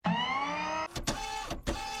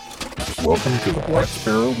Welcome to the Black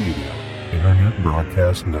Sparrow Media Internet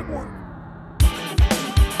Broadcast Network.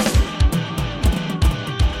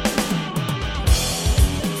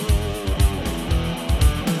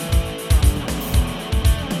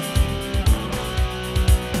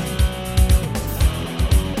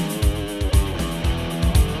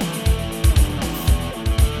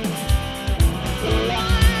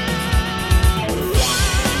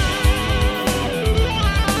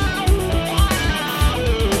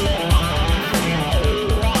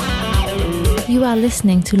 You are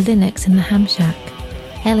listening to Linux in the Ham Shack.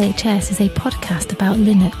 LHS is a podcast about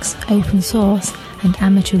Linux, open source, and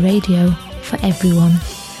amateur radio for everyone.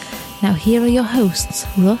 Now here are your hosts,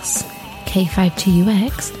 Russ,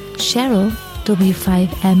 K52UX, Cheryl,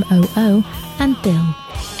 W5MOO, and Bill,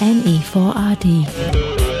 NE4RD.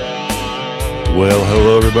 Well,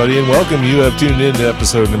 hello everybody, and welcome. You have tuned in to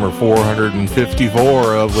episode number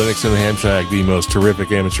 454 of Linux in the Ham Shack, the most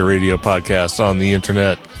terrific amateur radio podcast on the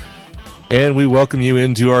internet. And we welcome you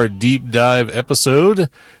into our deep dive episode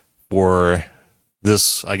for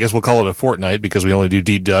this. I guess we'll call it a fortnight because we only do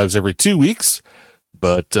deep dives every 2 weeks.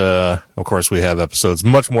 But, of course, we have episodes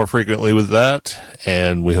much more frequently with that.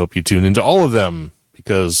 And we hope you tune into all of them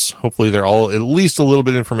because hopefully they're all at least a little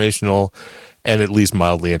bit informational and at least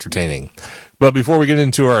mildly entertaining. But before we get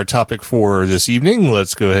into our topic for this evening,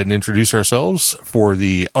 let's go ahead and introduce ourselves. For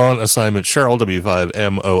the on assignment Cheryl,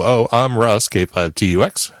 W5MOO, I'm Russ,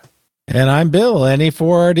 K5TUX. And I'm Bill,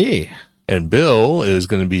 NE4RD. And Bill is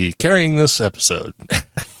going to be carrying this episode.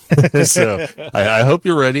 So I hope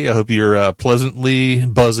you're ready. I hope you're pleasantly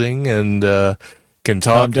buzzing and can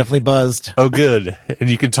talk. I'm definitely buzzed. Oh, good. And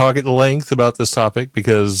you can talk at length about this topic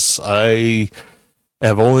because I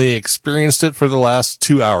have only experienced it for the last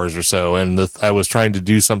 2 hours or so. And I was trying to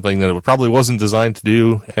do something that it probably wasn't designed to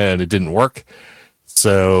do, and it didn't work.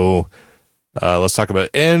 So let's talk about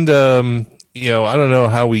it. And, I don't know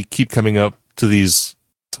how we keep coming up to these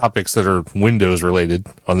topics that are Windows related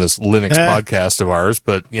on this Linux podcast of ours,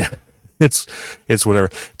 but yeah, it's whatever.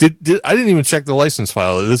 I didn't even check the license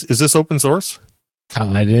file. Is this open source?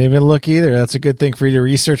 I didn't even look either. That's a good thing for you to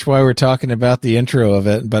research while we're talking about the intro of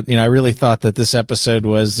it. But I really thought that this episode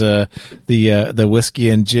was the whiskey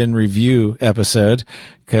and gin review episode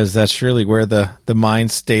because that's surely where the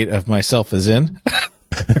mind state of myself is in.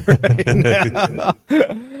 Right now.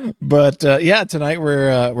 But tonight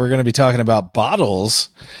we're going to be talking about bottles,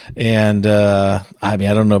 and I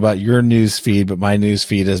don't know about your news feed, but my news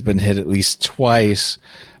feed has been hit at least twice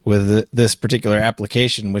with this particular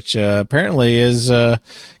application, which apparently is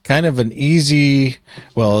kind of an easy,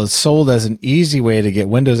 it's sold as an easy way to get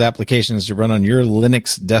Windows applications to run on your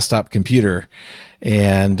Linux desktop computer,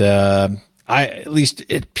 and at least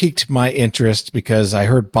it piqued my interest because I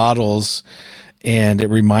heard bottles. And it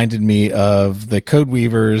reminded me of the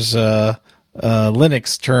Codeweavers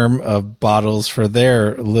Linux term of bottles for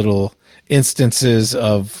their little instances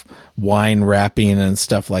of wine wrapping and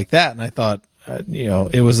stuff like that. And I thought,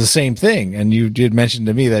 it was the same thing. And you did mention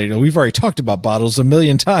to me that, we've already talked about bottles a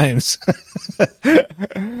million times.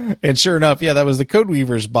 And sure enough, that was the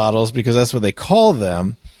Codeweavers bottles because that's what they call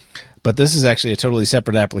them. But this is actually a totally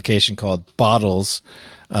separate application called Bottles.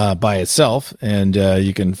 By itself, and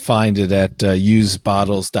you can find it at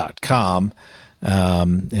usebottles.com.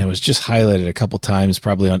 It was just highlighted a couple times,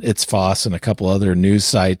 probably on ItsFoss and a couple other news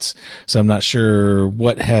sites. So I'm not sure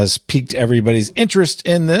what has piqued everybody's interest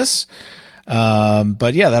in this. But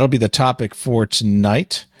that'll be the topic for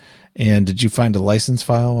tonight. And did you find a license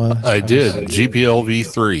file? I did. GPL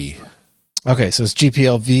v3. Okay, so it's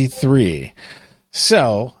GPL v3.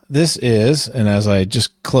 So this is, and as I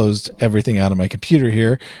just closed everything out of my computer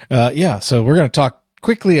here, so we're going to talk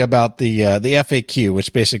quickly about the FAQ,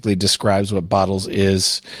 which basically describes what Bottles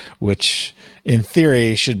is, which in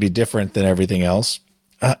theory should be different than everything else.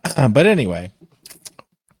 But anyway,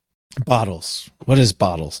 Bottles. What is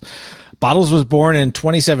Bottles? Bottles was born in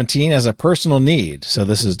 2017 as a personal need. So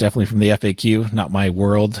this is definitely from the FAQ, not my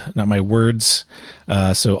words.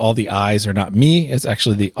 So all the I's are not me. It's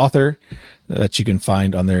actually the author that you can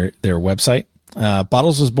find on their website.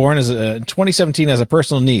 Bottles was born in 2017 as a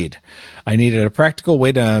personal need. I needed a practical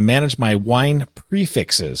way to manage my wine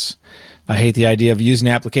prefixes. I hate the idea of using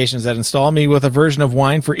applications that install me with a version of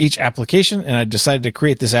wine for each application, and I decided to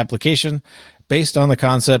create this application based on the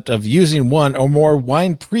concept of using one or more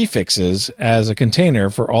wine prefixes as a container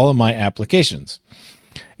for all of my applications.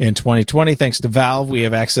 In 2020, thanks to Valve, we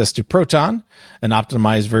have access to Proton, an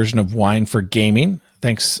optimized version of wine for gaming.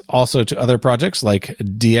 Thanks also to other projects like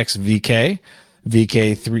DXVK,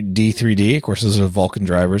 VK3D3D, of course, those are Vulkan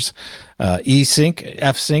drivers, eSync,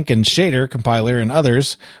 FSync, and Shader compiler, and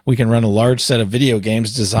others, we can run a large set of video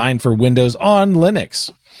games designed for Windows on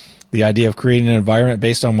Linux. The idea of creating an environment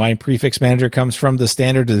based on Wine Prefix Manager comes from the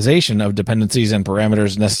standardization of dependencies and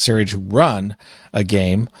parameters necessary to run a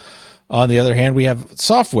game. On the other hand, we have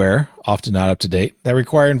software, often not up to date, that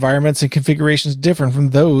require environments and configurations different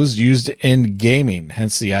from those used in gaming,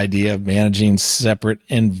 hence the idea of managing separate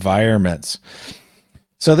environments.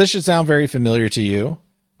 So this should sound very familiar to you.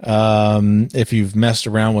 If you've messed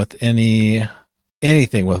around with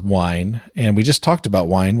anything with Wine, and we just talked about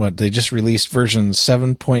Wine. They just released version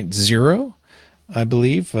 7.0, I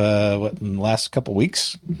believe, in the last couple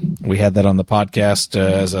weeks. We had that on the podcast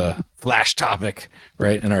as a flash topic,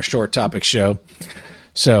 right, in our short topic show.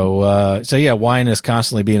 So yeah, Wine is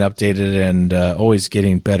constantly being updated and always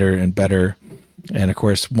getting better and better. And of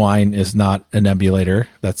course, Wine is not an emulator.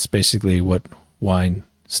 That's basically what Wine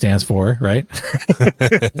stands for, right?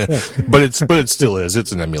 but it still is.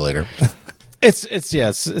 It's an emulator. It's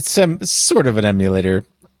sort of an emulator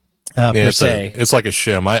per se. It's like a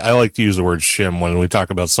shim. I like to use the word shim when we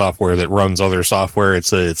talk about software that runs other software. It's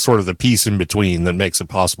sort of the piece in between that makes it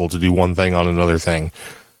possible to do one thing on another thing.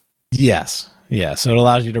 Yes. Yeah. So it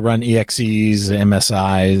allows you to run EXEs,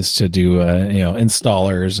 MSIs, to do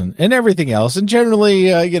installers and everything else. And generally,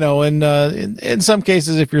 in some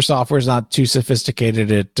cases, if your software is not too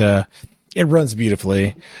sophisticated, it runs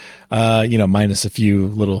beautifully. Minus a few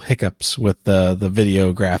little hiccups with the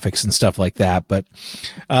video graphics and stuff like that. But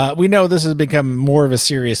we know this has become more of a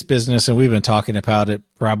serious business, and we've been talking about it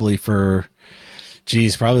probably the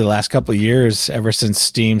last couple of years, ever since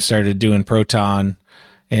Steam started doing Proton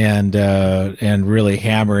and really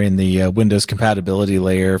hammering the Windows compatibility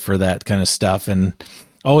layer for that kind of stuff, and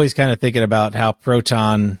always kind of thinking about how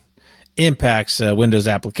Proton impacts Windows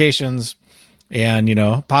applications. And,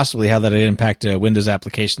 possibly how that would impact a Windows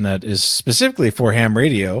application that is specifically for ham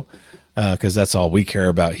radio, because that's all we care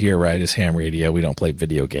about here, right, is ham radio. We don't play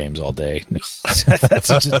video games all day. that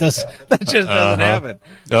just doesn't happen.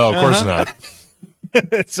 Oh, of course not.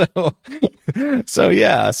 So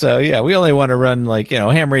yeah, we only want to run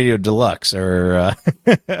ham radio deluxe or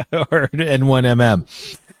N1MM.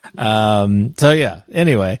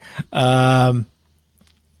 Anyway.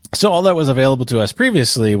 So all that was available to us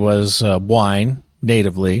previously was Wine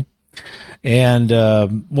natively. And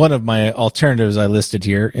one of my alternatives I listed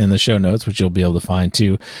here in the show notes, which you'll be able to find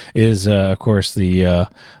too, is, of course, the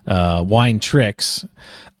Wine Tricks,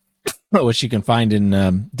 which you can find in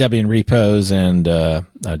Debian repos and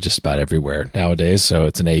just about everywhere nowadays. So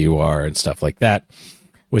it's an AUR and stuff like that,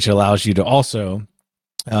 which allows you to also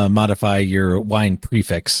modify your Wine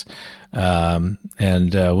prefix. And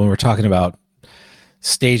when we're talking about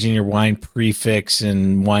staging your Wine prefix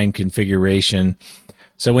and Wine configuration.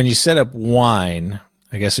 So when you set up Wine,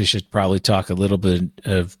 I guess we should probably talk a little bit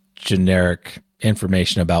of generic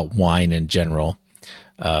information about Wine in general,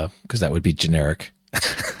 because that would be generic.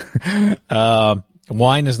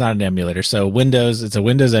 Wine is not an emulator. So it's a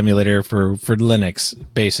Windows emulator for Linux,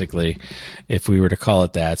 basically, if we were to call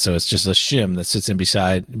it that. So it's just a shim that sits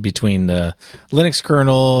between the Linux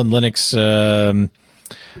kernel and Linux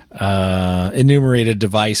enumerated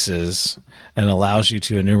devices, and allows you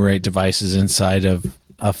to enumerate devices inside of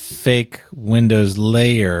a fake Windows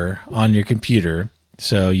layer on your computer.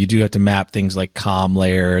 So you do have to map things like COM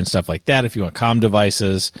layer and stuff like that if you want COM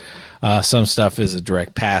devices. Some stuff is a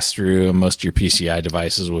direct pass-through, and most of your PCI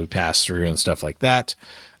devices will pass through and stuff like that.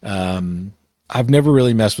 I've never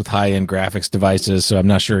really messed with high-end graphics devices, so I'm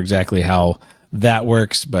not sure exactly how that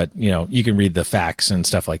works, but you can read the facts and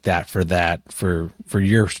stuff like that for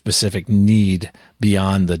your specific need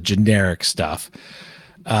beyond the generic stuff.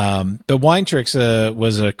 The Wine Tricks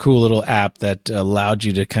was a cool little app that allowed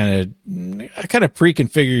you to kind of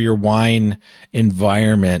pre-configure your Wine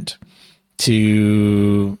environment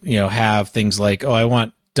to have things like, I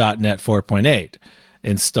want .NET 4.8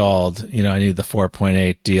 installed. I need the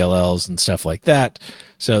 4.8 DLLs and stuff like that.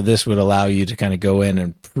 So this would allow you to kind of go in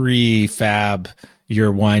and prefab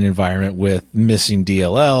your Wine environment with missing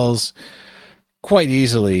DLLs quite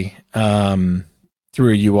easily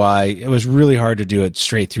through a UI. It was really hard to do it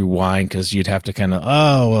straight through Wine because you'd have to kind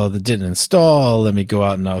of, that didn't install. Let me go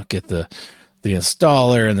out and I'll get the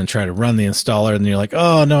installer and then try to run the installer. And then you're like,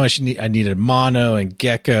 oh no, I needed Mono and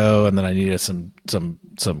Gecko, and then I needed some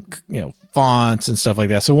fonts and stuff like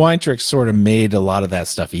that. So Wine Tricks sort of made a lot of that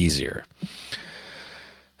stuff easier.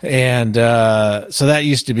 And so that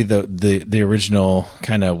used to be the original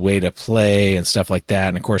kind of way to play and stuff like that.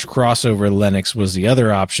 And of course, Crossover Linux was the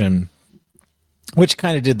other option which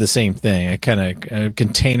kind of did the same thing. I kind of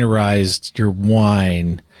containerized your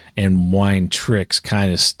wine and wine tricks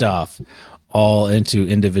kind of stuff all into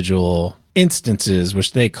individual instances,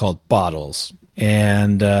 which they called bottles.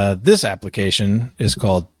 And this application is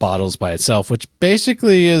called Bottles by itself, which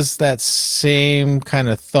basically is that same kind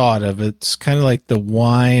of thought of it's kind of like the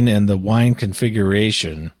wine and the wine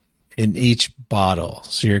configuration in each bottle.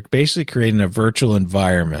 So you're basically creating a virtual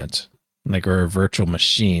environment, like, or a virtual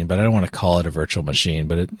machine, but I don't want to call it a virtual machine,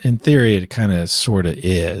 but in theory, it kind of sort of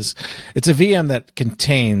is. It's a VM that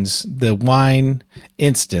contains the wine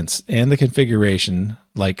instance and the configuration.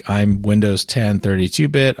 Like, I'm Windows 10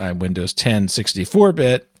 32-bit, I'm Windows 10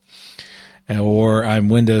 64-bit, or I'm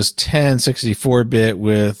Windows 10 64-bit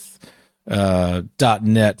with .NET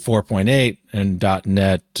 4.8 and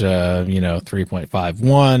 .NET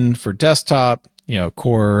 3.51 for desktop,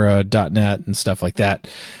 core .NET and stuff like that.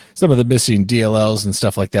 Some of the missing DLLs and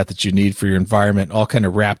stuff like that you need for your environment, all kind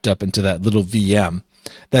of wrapped up into that little VM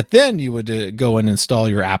that then you would go and install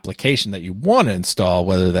your application that you want to install,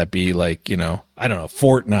 whether that be like, I don't know,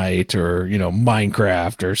 Fortnite or,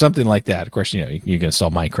 Minecraft or something like that. Of course, you can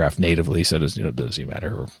install Minecraft natively, so it doesn't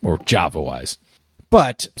matter, or Java wise.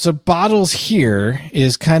 But so bottles here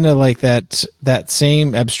is kind of like that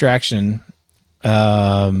same abstraction,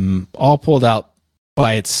 all pulled out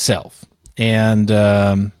by itself. And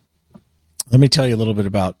let me tell you a little bit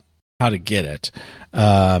about how to get it.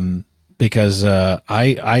 Because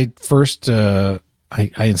I first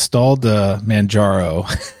installed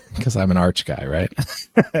Manjaro because I'm an Arch guy, right?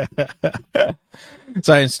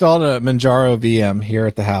 So I installed a Manjaro VM here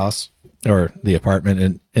at the house or the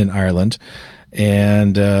apartment in Ireland,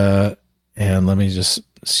 and let me just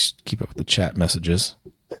keep up with the chat messages.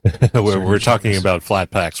 we're talking about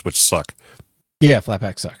Flatpaks, which suck. Yeah,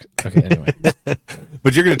 Flatpaks suck. Okay, anyway.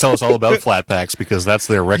 But you're going to tell us all about Flatpaks because that's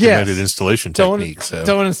their recommended installation technique. So.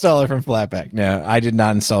 Don't install it from Flatpak. No, I did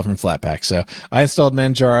not install it from Flatpak. So I installed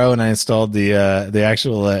Manjaro and I installed the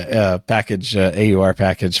actual package, AUR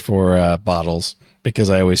package for bottles, because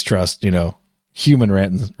I always trust, human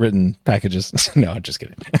written packages. No, I'm just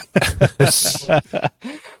kidding.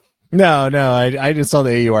 No, I installed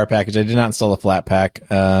the AUR package. I did not install the Flatpak.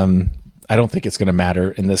 I don't think it's going to matter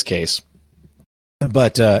in this case.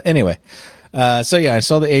 But anyway, so yeah, I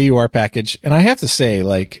saw the AUR package, and I have to say,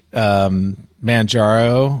 like,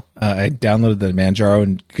 Manjaro, I downloaded the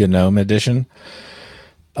Manjaro GNOME edition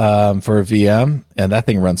for a VM, and that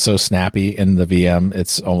thing runs so snappy in the VM,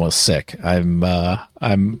 it's almost sick. I'm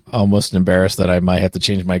almost embarrassed that I might have to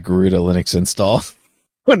change my Garuda Linux install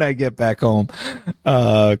when I get back home,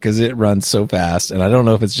 because it runs so fast, and I don't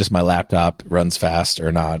know if it's just my laptop runs fast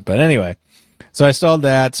or not. But anyway. So I installed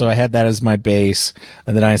that, so I had that as my base,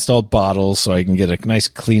 and then I installed bottles, so I can get a nice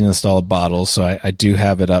clean installed bottle. So I do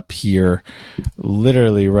have it up here,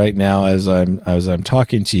 literally right now as I'm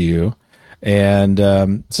talking to you.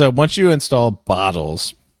 And so once you install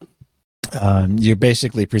bottles, you're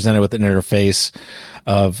basically presented with an interface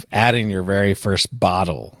of adding your very first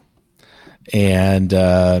bottle, and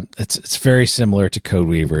it's very similar to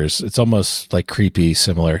Codeweavers. It's almost like creepy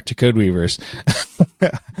similar to Codeweavers.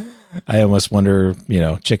 I almost wonder,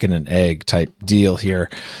 chicken and egg type deal here.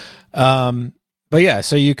 But yeah,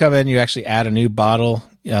 so you come in, you actually add a new bottle.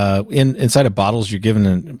 Inside of bottles, you're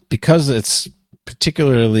given, because it's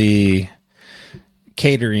particularly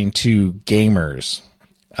catering to gamers,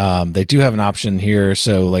 they do have an option here.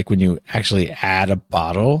 So like when you actually add a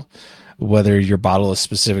bottle, whether your bottle is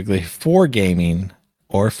specifically for gaming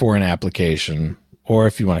or for an application, or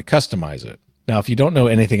if you want to customize it. Now, if you don't know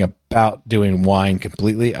anything about doing wine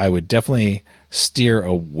completely, I would definitely steer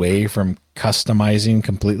away from customizing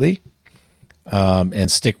completely, and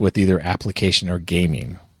stick with either application or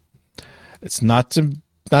gaming. It's not to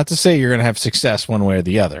say you're going to have success one way or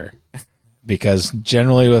the other, because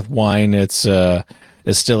generally with wine, it's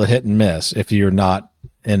still a hit and miss if you're not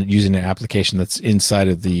using an application that's inside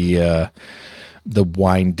of the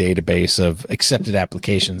wine database of accepted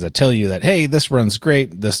applications that tell you that, hey, this runs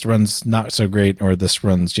great, this runs not so great, or this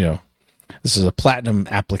runs, this is a platinum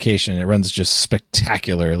application. It runs just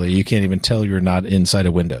spectacularly. You can't even tell you're not inside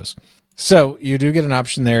of Windows. So you do get an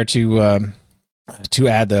option there to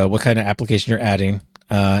add what kind of application you're adding,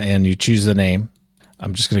 and you choose the name.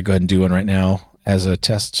 I'm just going to go ahead and do one right now as a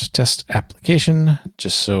test application,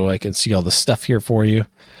 just so I can see all the stuff here for you.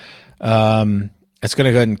 It's going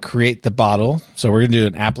to go ahead and create the bottle. So we're going to do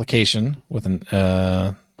an application with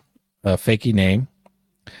a fakey name.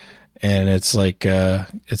 And it's like,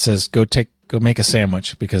 it says, go make a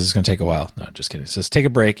sandwich, because it's going to take a while. No, just kidding. It says, take a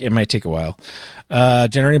break. It might take a while.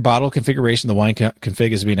 Generating bottle configuration. The wine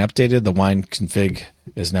config is being updated. The wine config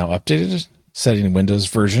is now updated. setting Windows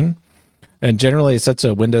version. And generally, it sets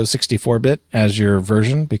a Windows 64-bit as your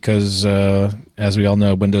version because, as we all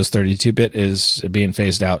know, Windows 32-bit is being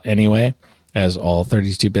phased out anyway, as all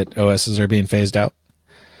 32-bit OSs are being phased out.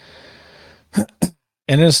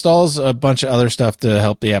 And it installs a bunch of other stuff to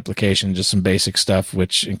help the application, just some basic stuff,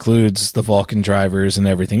 which includes the Vulkan drivers and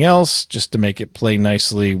everything else, just to make it play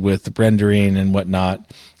nicely with rendering and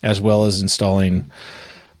whatnot, as well as installing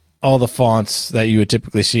all the fonts that you would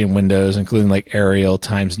typically see in Windows, including like Arial,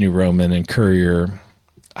 Times New Roman, and Courier.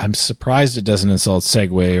 I'm surprised it doesn't install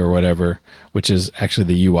Segway or whatever, which is actually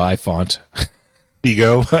the UI font.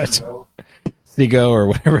 Ego. Seago or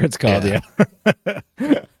whatever it's called, yeah.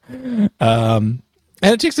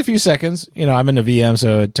 And it takes a few seconds. You know, I'm in a VM,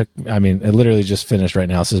 so it literally just finished right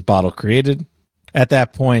now. It says bottle created. At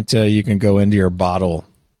that point, you can go into your bottle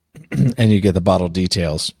and you get the bottle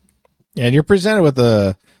details. And you're presented with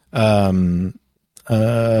I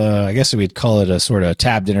guess we'd call it a sort of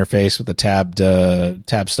tabbed interface with the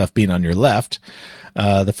tab stuff being on your left.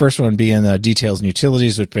 The first one being details and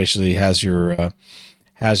utilities, which basically has your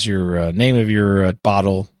name of your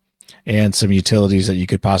bottle and some utilities that you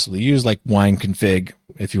could possibly use, like wine config,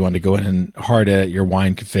 if you want to go in and hard edit your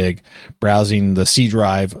wine config, browsing the C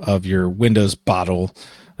drive of your Windows bottle,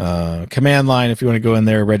 command line, if you want to go in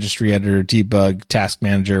there, registry editor, debug, task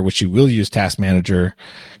manager, which you will use task manager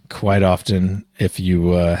quite often if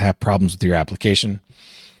you have problems with your application.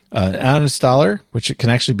 An uninstaller, which it can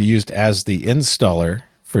actually be used as the installer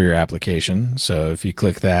for your application. So if you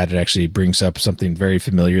click that, it actually brings up something very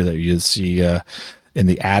familiar that you see in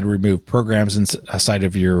the add remove programs inside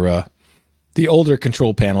of your the older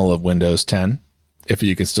control panel of Windows 10. If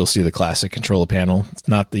you can still see the classic control panel, it's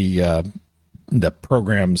not the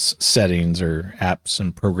programs settings or apps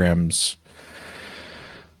and programs.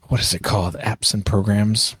 What is it called? Apps and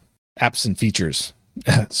programs, apps and features.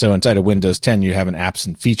 So inside of Windows 10, you have an apps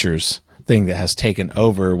and features thing that has taken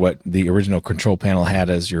over what the original control panel had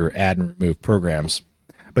as your add and remove programs.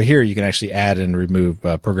 But here you can actually add and remove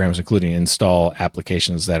programs, including install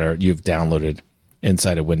applications that you've downloaded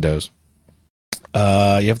inside of Windows. You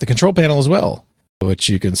have the control panel as well, which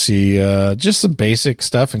you can see just some basic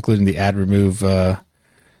stuff, including the add remove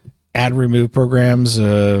programs.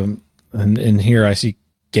 And here I see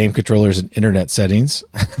game controllers and internet settings.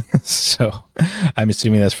 So I'm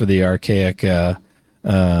assuming that's for the archaic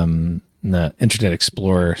Internet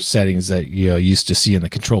Explorer settings that you used to see in the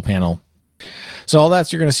control panel. So all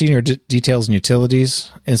that's you're going to see in your details and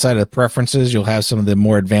utilities. Inside of the preferences, you'll have some of the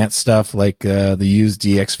more advanced stuff like the use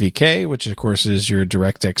DXVK, which of course is your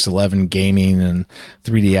DirectX 11 gaming and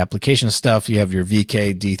 3D application stuff. You have your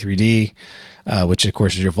VK D3D, which of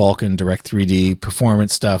course is your Vulkan Direct 3D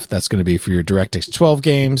performance stuff. That's going to be for your DirectX 12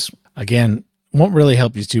 games. Again, won't really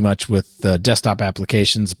help you too much with desktop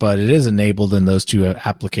applications, but it is enabled in those two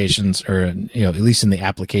applications, or at least in the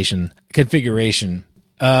application configuration.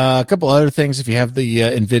 A couple other things. If you have the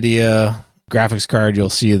NVIDIA graphics card,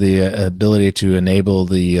 you'll see the ability to enable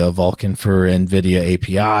the Vulkan for NVIDIA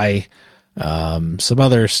API. Some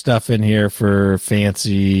other stuff in here for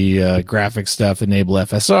fancy graphic stuff. Enable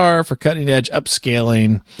FSR for cutting edge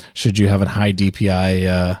upscaling. Should you have a high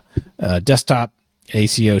DPI desktop,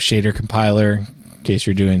 ACO shader compiler in case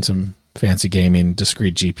you're doing some fancy gaming,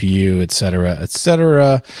 discrete GPU, etc.,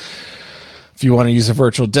 etc. If you want to use a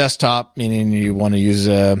virtual desktop, meaning you want to use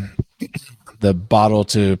the bottle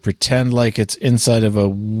to pretend like it's inside of a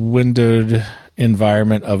windowed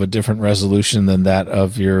environment of a different resolution than that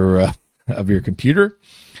of your computer,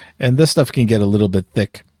 and this stuff can get a little bit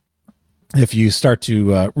thick if you start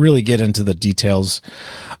to really get into the details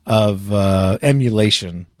of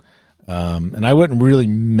emulation. And I wouldn't really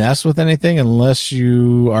mess with anything unless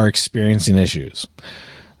you are experiencing issues.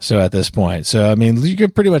 So at this point, you can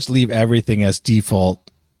pretty much leave everything as default.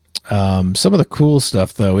 Some of the cool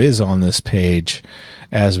stuff, though, is on this page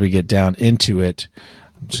as we get down into it.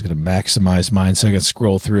 I'm just going to maximize mine so I can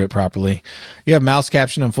scroll through it properly. You have mouse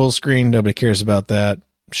caption on full screen. Nobody cares about that.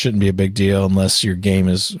 Shouldn't be a big deal unless your game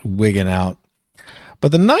is wigging out.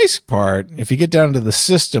 But the nice part, if you get down to the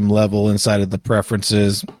system level inside of the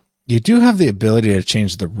preferences, you do have the ability to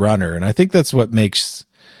change the runner. And I think that's what makes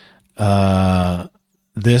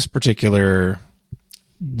this particular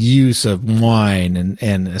use of wine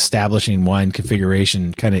and establishing wine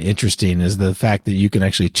configuration kind of interesting, is the fact that you can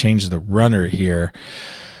actually change the runner here.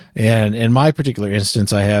 And in my particular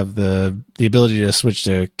instance, I have the ability to switch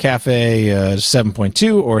to Cafe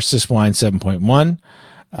 7.2 or Syswine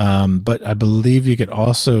 7.1. But I believe you could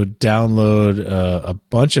also download a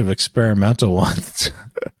bunch of experimental ones,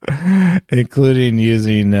 including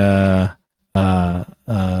using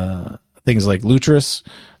things like Lutris.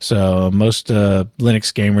 So most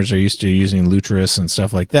Linux gamers are used to using Lutris and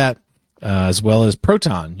stuff like that, as well as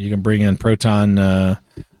Proton. You can bring in Proton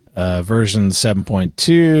versions 7.2,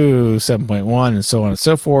 7.1, and so on and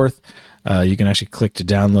so forth. You can actually click to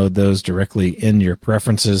download those directly in your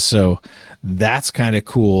preferences. So that's kind of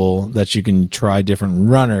cool that you can try different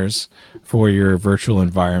runners for your virtual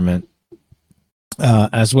environment.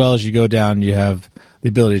 As well as you go down, you have the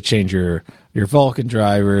ability to change your Vulkan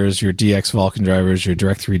drivers, your DX Vulkan drivers, your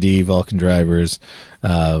Direct3D Vulkan drivers,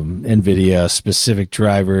 NVIDIA specific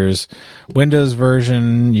drivers. Windows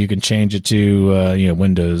version, you can change it to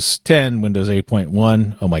Windows 10, Windows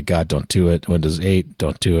 8.1. Oh my God, don't do it. Windows 8,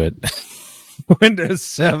 don't do it. Windows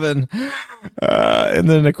 7. And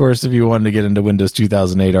then, of course, if you wanted to get into Windows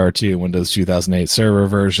 2008 R2 and Windows 2008 server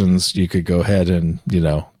versions, you could go ahead and,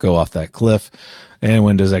 go off that cliff. And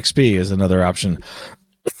Windows XP is another option.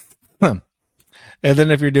 And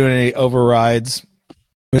then if you're doing any overrides,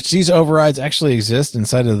 which these overrides actually exist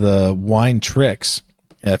inside of the Wine Tricks.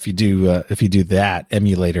 If you do that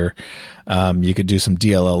emulator, you could do some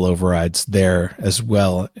DLL overrides there as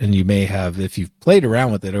well. And you may have, if you've played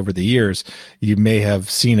around with it over the years, you may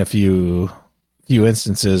have seen a few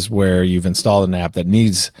instances where you've installed an app that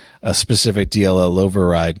needs a specific DLL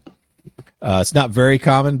override. It's not very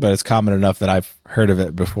common, but it's common enough that I've heard of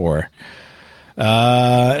it before.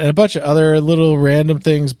 And a bunch of other little random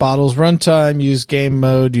things: bottles runtime, use game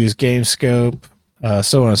mode, use game scope,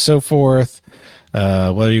 so on and so forth.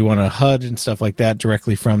 Whether you want a HUD and stuff like that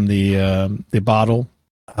directly from the bottle.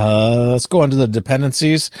 Let's go on to the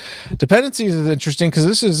dependencies. Dependencies is interesting because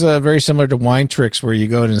this is very similar to Wine Tricks, where you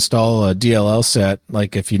go and install a DLL set.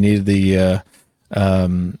 Like if you needed the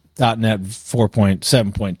 .NET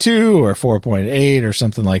 4.7.2 or 4.8 or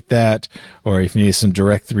something like that, or if you need some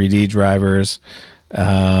Direct3D drivers, or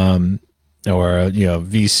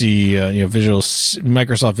VC,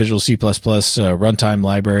 Microsoft Visual C++ runtime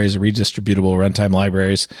libraries, redistributable runtime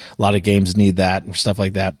libraries. A lot of games need that and stuff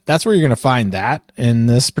like that. That's where you're going to find that in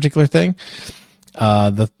this particular thing.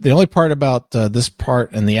 The only part about this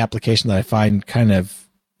part and the application that I find kind of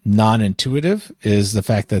non-intuitive is the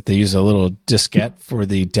fact that they use a little diskette for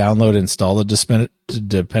the download install the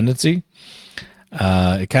dependency.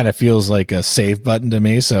 It kind of feels like a save button to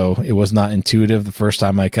me, so it was not intuitive the first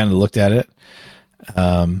time I kind of looked at it.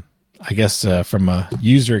 I guess from a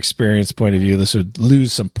user experience point of view, this would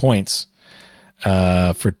lose some points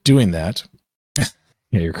for doing that.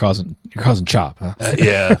 Yeah, you're causing chop, huh?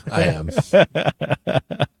 Yeah, I am.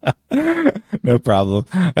 No problem.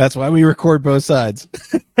 That's why we record both sides.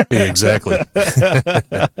 Yeah, exactly.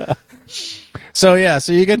 So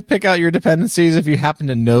you can pick out your dependencies if you happen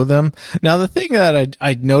to know them. Now, the thing that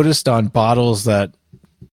I noticed on bottles that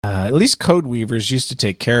at least code weavers used to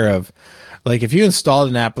take care of, like if you installed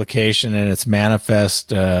an application and its manifest,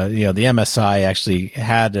 the MSI actually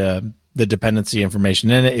had the dependency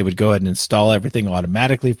information in it, it would go ahead and install everything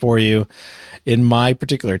automatically for you. In my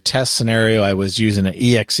particular test scenario, I was using an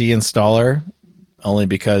exe installer only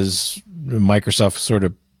because Microsoft sort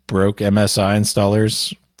of broke MSI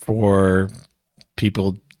installers for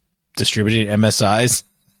people distributing MSIs,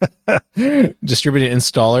 distributing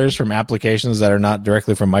installers from applications that are not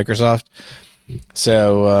directly from Microsoft.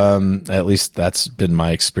 So at least that's been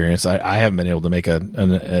my experience. I haven't been able to make an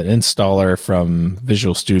installer from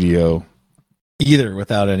Visual Studio either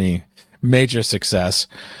without any major success.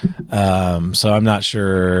 So I'm not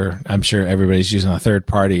sure. I'm sure everybody's using a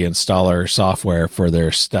third-party installer software for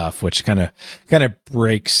their stuff, which kind of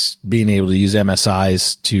breaks being able to use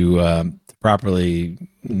MSIs to properly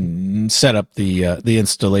set up the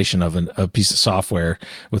installation of a piece of software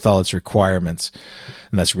with all its requirements.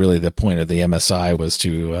 And that's really the point of the MSI, was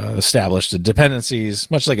to establish the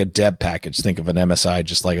dependencies, much like a deb package. Think of an MSI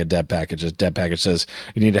just like a deb package. A deb package says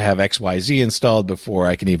you need to have XYZ installed before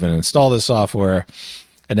I can even install the software.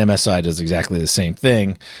 An MSI does exactly the same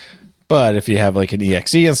thing. But if you have like an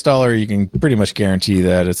exe installer, you can pretty much guarantee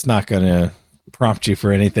that it's not going to prompt you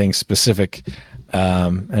for anything specific.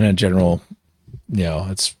 And in general,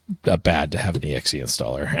 it's bad to have an exe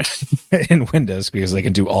installer in Windows because they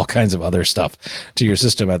can do all kinds of other stuff to your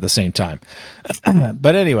system at the same time.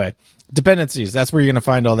 But anyway, dependencies, that's where you're going to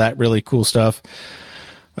find all that really cool stuff.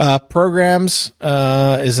 Programs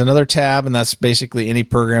is another tab, and that's basically any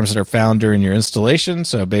programs that are found during your installation.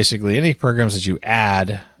 So basically any programs that you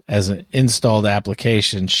add as an installed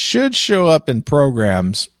application should show up in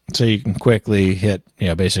programs, so you can quickly hit,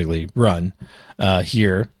 basically run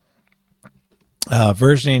here.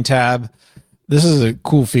 Versioning tab. This is a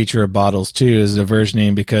cool feature of bottles too, is the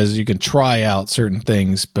versioning, because you can try out certain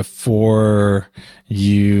things before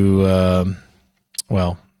you,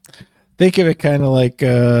 think of it kind of like,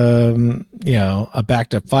 a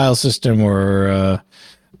backed up file system or a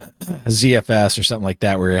ZFS or something like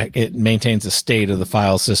that, where it maintains the state of the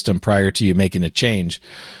file system prior to you making a change.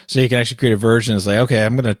 So you can actually create a version that's like, okay,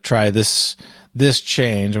 I'm going to try this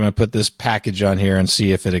change. I'm going to put this package on here and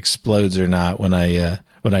see if it explodes or not when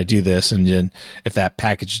I do this. And then if that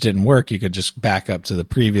package didn't work, you could just back up to the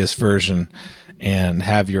previous version and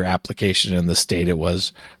have your application in the state it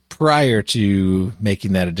was prior to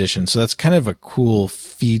making that addition. So that's kind of a cool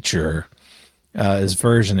feature, is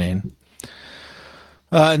versioning.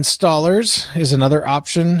 Installers is another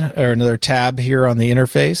option or another tab here on the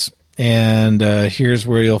interface. And here's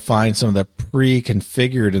where you'll find some of the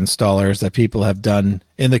pre-configured installers that people have done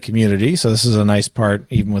in the community. So this is a nice part,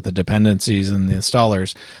 even with the dependencies and the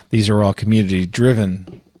installers. These are all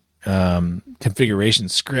community-driven configuration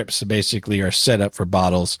scripts that basically are set up for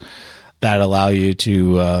bottles that allow you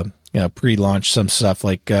to pre-launch some stuff.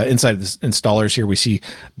 Like inside the installers here, we see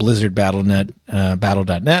Blizzard Battle.net,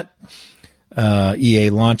 Battle.net,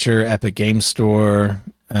 EA Launcher, Epic Game Store,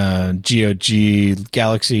 GOG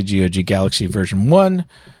Galaxy version 1,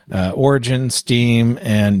 Origin, Steam,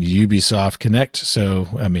 and Ubisoft Connect. So,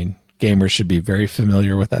 I mean, gamers should be very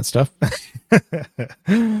familiar with that stuff.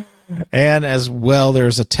 And as well,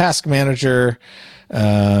 there's a task manager.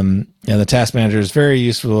 And the task manager is very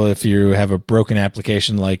useful if you have a broken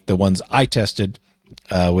application like the ones I tested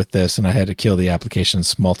with this, and I had to kill the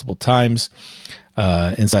applications multiple times.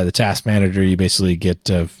 Inside the task manager, you basically get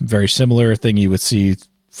a very similar thing you would see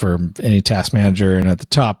for any task manager. And at the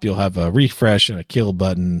top, you'll have a refresh and a kill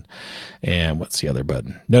button. And what's the other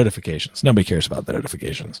button? Notifications. Nobody cares about the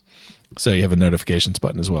notifications. So you have a notifications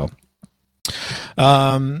button as well.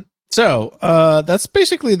 So that's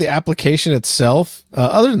basically the application itself.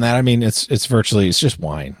 Other than that, I mean, it's just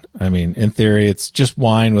wine. I mean, in theory, it's just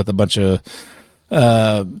wine with a bunch of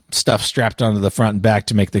stuff strapped onto the front and back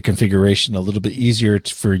to make the configuration a little bit easier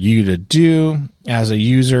for you to do as a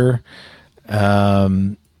user.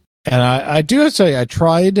 And I do have to say, I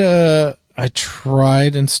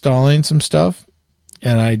tried installing some stuff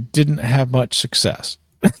and I didn't have much success.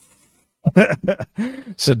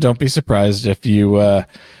 So don't be surprised if you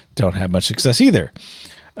don't have much success either.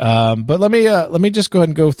 But let me just go ahead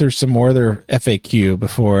and go through some more of their FAQ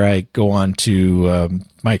before I go on to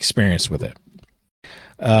my experience with it.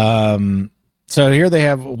 So here they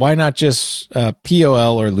have, why not just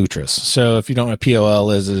POL or Lutris? So if you don't know what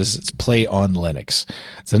POL is it's Play on Linux.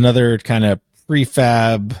 It's another kind of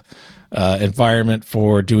prefab environment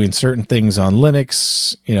for doing certain things on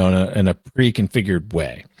Linux, in a pre-configured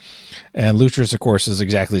way. And Lutris, of course, is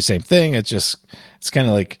exactly the same thing. It's kind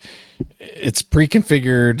of like, it's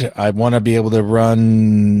pre-configured. I want to be able to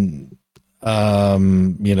run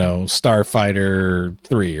Starfighter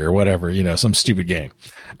 3 or whatever, some stupid game.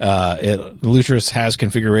 Lutris has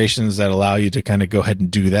configurations that allow you to kind of go ahead and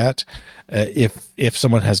do that if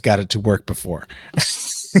someone has got it to work before.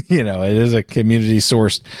 It is a community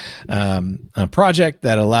sourced project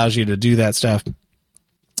that allows you to do that stuff.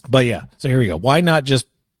 But yeah, so here we go. Why not just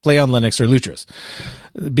Play on Linux or Lutris?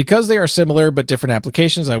 Because they are similar but different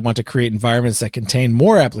applications, I want to create environments that contain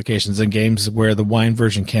more applications and games where the wine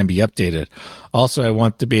version can be updated. Also, I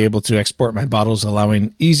want to be able to export my bottles,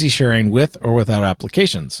 allowing easy sharing with or without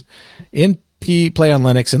applications. In Play on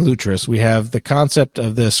Linux and Lutris, we have the concept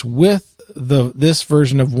of this with this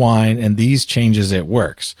version of wine and these changes it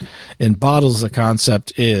works. In bottles, the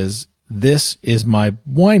concept is, this is my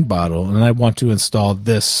wine bottle and I want to install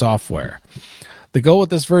this software. The goal with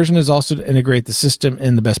this version is also to integrate the system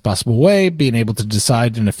in the best possible way, being able to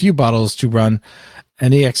decide in a few bottles to run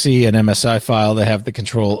an exe and MSI file that have the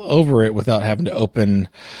control over it without having to open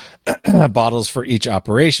bottles for each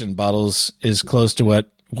operation. Bottles is close to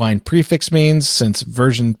what wine prefix means. Since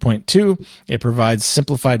version 0.2, it provides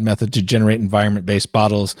simplified method to generate environment-based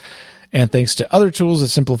bottles, and thanks to other tools, it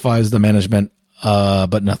simplifies the management,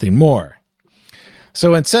 but nothing more.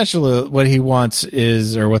 So essentially what he wants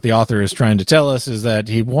is, or what the author is trying to tell us, is that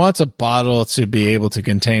he wants a bottle to be able to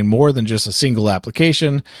contain more than just a single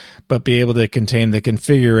application, but be able to contain the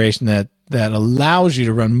configuration that allows you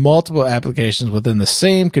to run multiple applications within the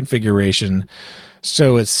same configuration.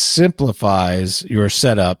 So it simplifies your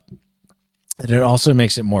setup. And it also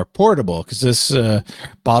makes it more portable, because this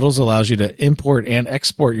bottles allows you to import and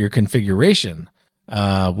export your configuration.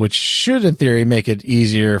 Which should, in theory, make it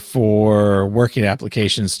easier for working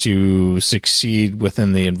applications to succeed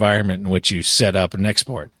within the environment in which you set up and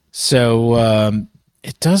export. So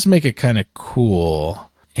it does make it kind of cool.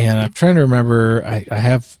 And I'm trying to remember, I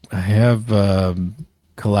have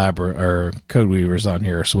Collabra or Code Weavers on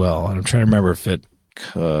here as well. And I'm trying to remember if it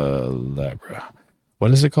Collabra.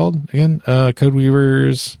 what is it called again? Code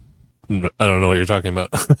Weavers. I don't know what you're talking about.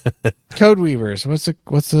 Code Weavers. What's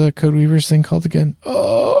the Code Weavers thing called again?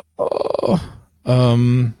 You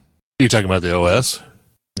talking about the OS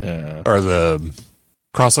or the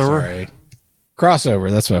crossover? Sorry. Crossover.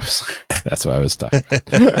 That's what I was talking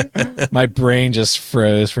about. My brain just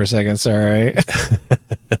froze for a second. Sorry.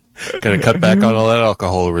 Gonna cut back on all that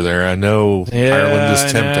alcohol over there. I know Ireland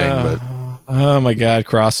is tempting, but oh my God,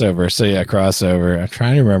 crossover. So yeah, crossover. I'm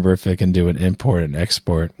trying to remember if it can do an import and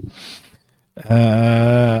export.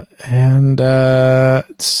 So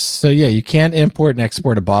yeah, you can import and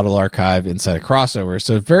export a bottle archive inside a crossover.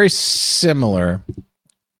 So very similar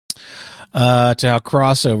to how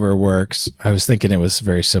crossover works. I was thinking it was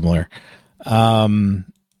very similar.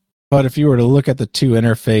 But if you were to look at the two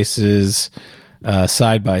interfaces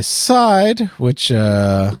side by side, which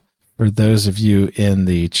for those of you in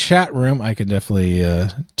the chat room, I can definitely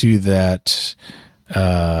do that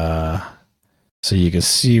so you can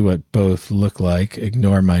see what both look like.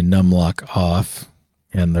 Ignore my numlock off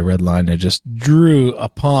and the red line I just drew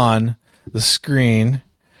upon the screen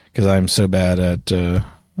because I'm so bad at nope,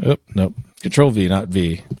 Control V, not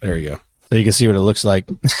V. There you go. So you can see what it looks like.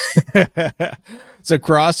 So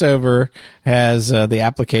crossover has the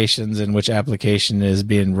applications and which application is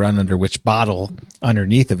being run under which bottle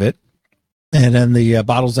underneath of it. And then the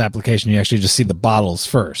bottles application, you actually just see the bottles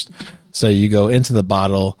first. So you go into the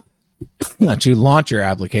bottle to launch your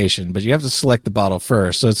application, but you have to select the bottle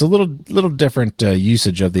first. So it's a little different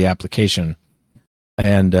usage of the application.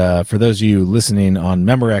 And for those of you listening on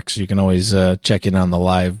Memorex, you can always check in on the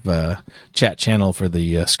live chat channel for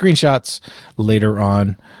the screenshots later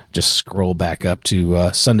on. Just scroll back up to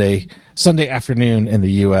Sunday afternoon in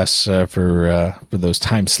the U.S. For those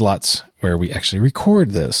time slots where we actually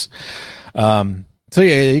record this. So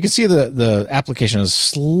yeah, you can see the application is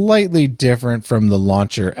slightly different from the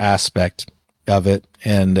launcher aspect of it.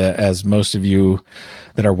 And as most of you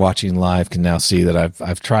that are watching live can now see that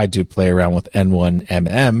I've tried to play around with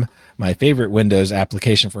N1MM, my favorite Windows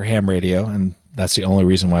application for ham radio, and that's the only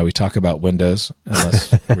reason why we talk about Windows,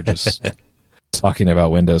 unless we're just talking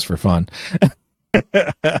about Windows for fun.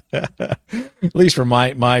 At least from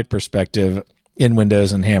my perspective in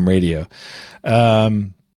Windows and ham radio.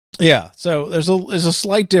 Yeah, so there's a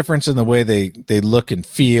slight difference in the way they look and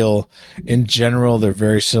feel. In general, they're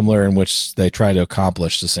very similar in which they try to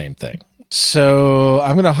accomplish the same thing. So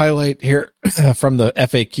I'm going to highlight here from the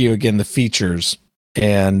FAQ again the features,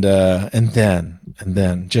 and then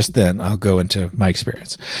I'll go into my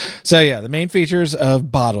experience. So yeah, the main features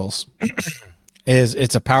of bottles is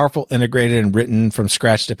it's a powerful, integrated, and written from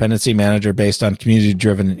scratch dependency manager based on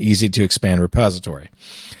community-driven and easy to expand repository.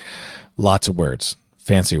 Lots of words.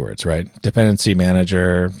 Fancy words, right? Dependency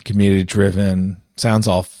manager, community driven, sounds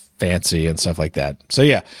all fancy and stuff like that. So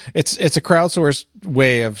yeah, it's a crowdsourced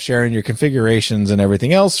way of sharing your configurations and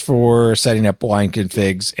everything else for setting up wine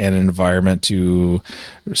configs and an environment to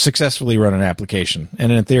successfully run an application.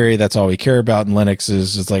 And in theory, that's all we care about in Linux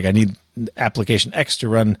is it's like I need application X to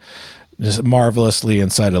run just marvelously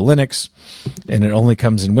inside of Linux, and it only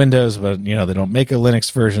comes in Windows, but they don't make a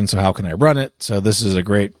Linux version, so how can I run it? So this is a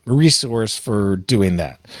great resource for doing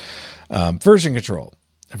that. Version control.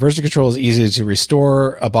 Version control is easy to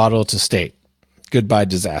restore a bottle to state. Goodbye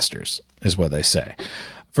disasters is what they say.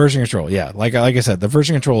 Version control, yeah, like I said, the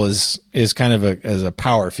version control is kind of a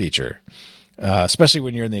power feature, especially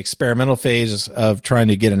when you're in the experimental phase of trying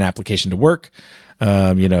to get an application to work.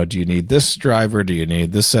 Do you need this driver? Do you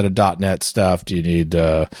need this set of .NET stuff? Do you need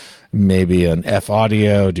maybe an F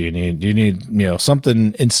audio? Do you need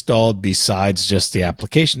something installed besides just the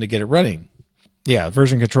application to get it running? Yeah,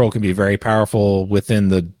 version control can be very powerful within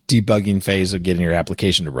the debugging phase of getting your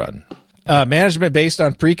application to run. Management based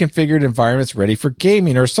on pre-configured environments ready for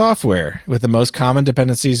gaming or software, with the most common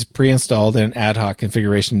dependencies pre-installed in ad hoc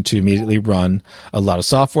configuration to immediately run a lot of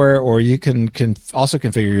software, or you can also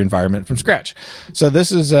configure your environment from scratch. So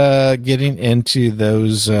this is getting into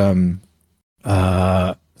those.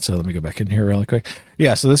 So let me go back in here really quick.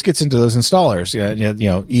 Yeah, so this gets into those installers.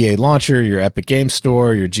 EA Launcher, your Epic Game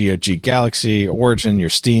Store, your GOG Galaxy, Origin, your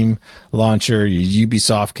Steam Launcher, your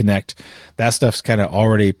Ubisoft Connect. That stuff's kind of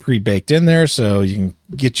already pre-baked in there, so you can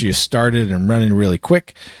get you started and running really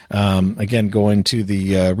quick. Again, going to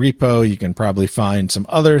the repo, you can probably find some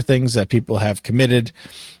other things that people have committed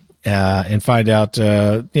and find out,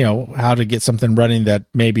 how to get something running that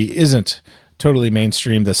maybe isn't totally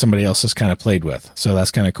mainstream that somebody else has kind of played with. So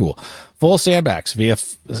that's kind of cool. Full sandbox via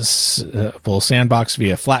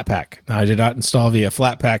Flatpak. Now, I did not install via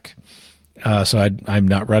Flatpak, so I'm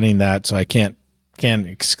not running that, so I can't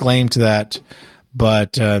exclaim to that.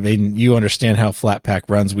 but you understand how Flatpak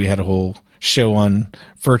runs. We had a whole show on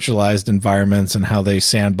virtualized environments and how they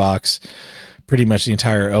sandbox pretty much the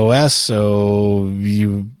entire OS, so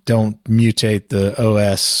you don't mutate the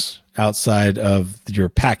OS outside of your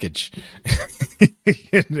package.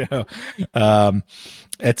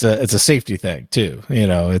 It's a safety thing too.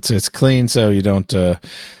 It's clean, so you don't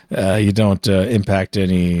impact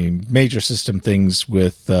any major system things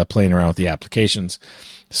with playing around with the applications.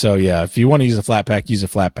 So yeah, if you want to use a Flatpak, use a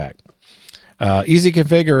Flatpak. Easy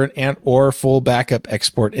configure or full backup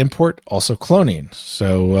export import, also cloning.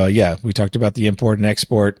 So we talked about the import and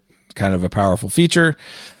export, kind of a powerful feature.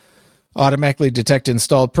 Automatically detect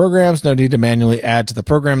installed programs. No need to manually add to the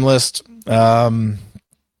program list. My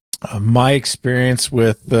experience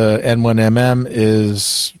with the N1MM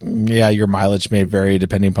is, your mileage may vary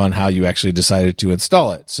depending upon how you actually decided to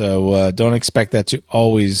install it. So don't expect that to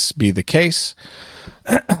always be the case.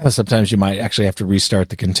 Sometimes you might actually have to restart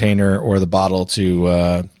the container or the bottle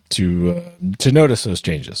to notice those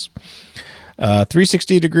changes.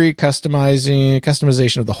 360-degree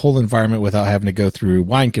customization of the whole environment without having to go through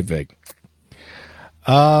wine config.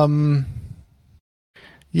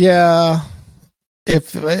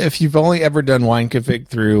 If you've only ever done wine config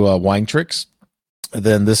through Wine Tricks,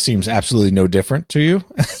 then this seems absolutely no different to you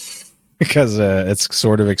because it's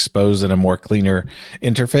sort of exposed in a more cleaner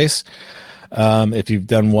interface. If you've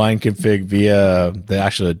done wine config via the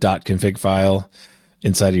actual .config file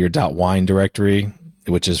inside of your .wine directory,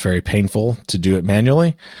 which is very painful to do it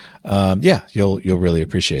manually, you'll really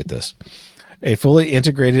appreciate this. A fully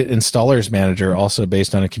integrated installers manager, also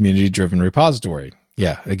based on a community-driven repository.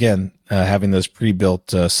 Again, having those pre-built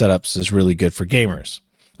setups is really good for gamers.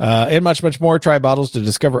 And much, much more. Try Bottles to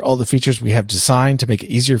discover all the features we have designed to make it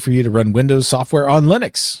easier for you to run Windows software on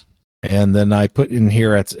Linux. And then I put in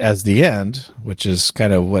here as the end, which is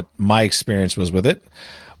kind of what my experience was with it.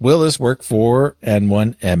 Will this work for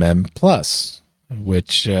N1MM Plus?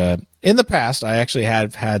 Which in the past, I actually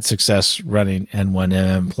have had success running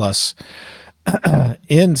N1MM Plus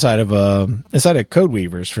inside of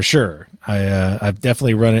CodeWeavers for sure. I've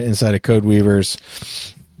definitely run it inside of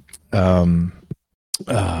CodeWeavers.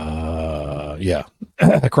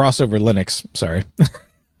 Crossover Linux. Sorry.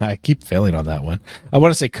 I keep failing on that one. I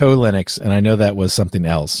want to say Co-Linux, and I know that was something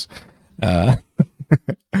else. That's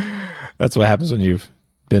what happens when you've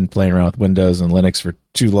been playing around with Windows and Linux for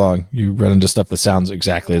too long. You run into stuff that sounds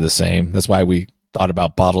exactly the same. That's why we thought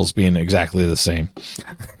about Bottles being exactly the same,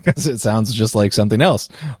 because it sounds just like something else,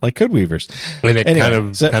 like CodeWeavers. And it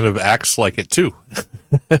kind of acts like it too.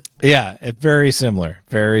 It's very similar,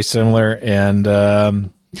 and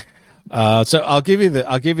so I'll give you the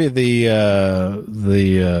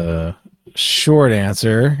short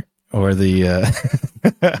answer, or the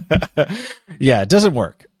it doesn't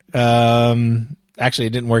work. Actually,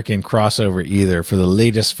 it didn't work in crossover either for the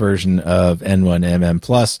latest version of N1MM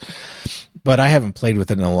Plus, but I haven't played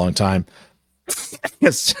with it in a long time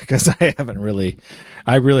because I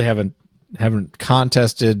really haven't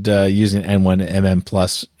contested using N1MM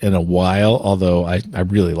Plus in a while, although I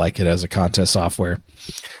really like it as a contest software.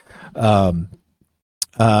 I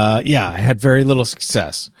had very little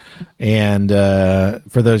success. And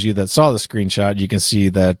for those of you that saw the screenshot, you can see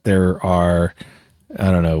that there are,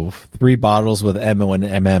 3 bottles with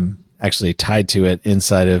M1MM actually tied to it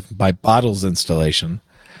inside of my Bottles installation.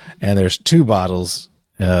 And there's 2 bottles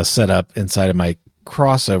set up inside of my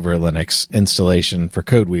Crossover Linux installation for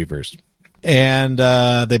CodeWeavers. And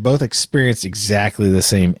they both experienced exactly the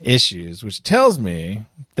same issues, which tells me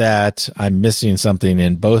that I'm missing something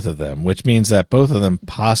in both of them, which means that both of them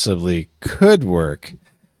possibly could work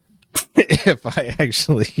if I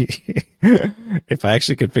actually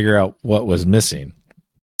could figure out what was missing.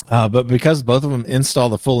 But because both of them install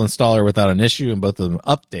the full installer without an issue, and both of them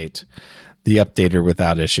update the updater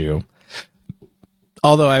without issue.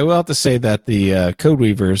 Although I will have to say that the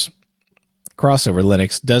CodeWeavers Crossover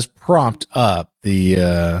Linux does prompt up the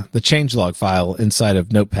changelog file inside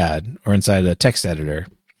of Notepad or inside a text editor,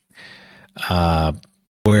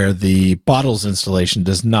 where the Bottles installation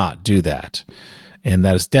does not do that, and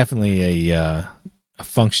that is definitely a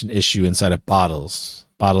function issue inside of Bottles.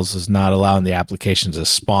 Bottles is not allowing the application to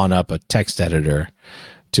spawn up a text editor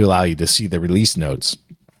to allow you to see the release notes.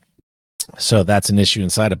 So that's an issue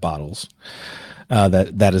inside of Bottles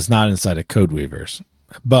that is not inside of CodeWeavers.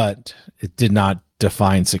 But it did not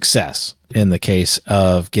define success in the case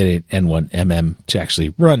of getting N1MM to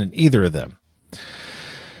actually run in either of them.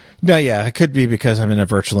 Now, it could be because I'm in a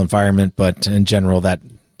virtual environment, but in general, that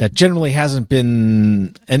generally hasn't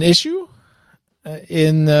been an issue.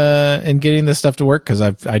 in getting this stuff to work because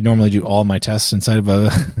I normally do all my tests inside of a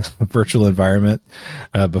virtual environment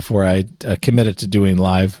before I commit it to doing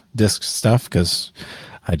live disk stuff because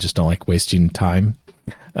I just don't like wasting time.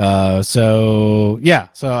 So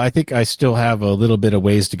I think I still have a little bit of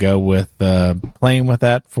ways to go with playing with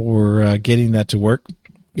that for getting that to work.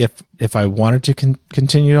 If I wanted to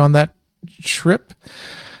continue on that trip,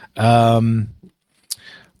 I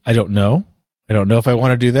don't know. I don't know if I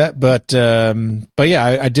want to do that, but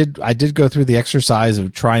yeah, I did go through the exercise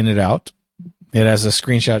of trying it out. And as the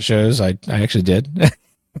screenshot shows, I actually did.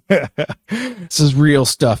 This is real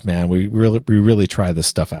stuff, man. We really try this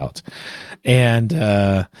stuff out. And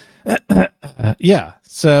yeah.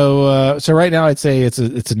 So right now I'd say it's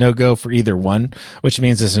a no-go for either one, which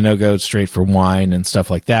means it's a no-go straight for wine and stuff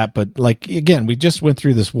like that. But like, again, we just went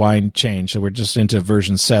through this wine change. So we're just into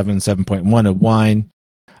version 7.1 of wine.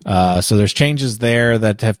 So there's changes there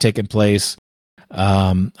that have taken place.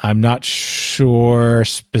 I'm not sure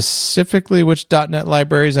specifically which .NET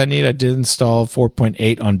libraries I need. I did install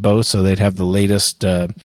 4.8 on both, so they'd have the latest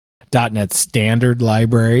 .NET Standard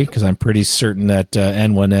library, because I'm pretty certain that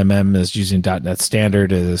N1MM is using .NET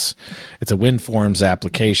Standard. It's a WinForms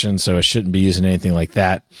application, so it shouldn't be using anything like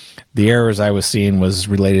that. The errors I was seeing was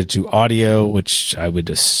related to audio, which I would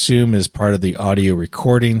assume is part of the audio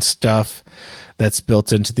recording stuff that's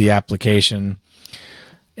built into the application.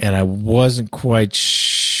 And I wasn't quite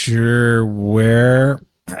sure where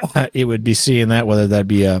it would be seeing that, whether that'd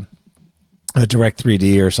be a Direct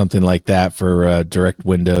 3D or something like that for Direct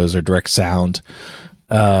Windows or Direct Sound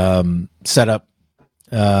setup.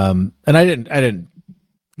 And I didn't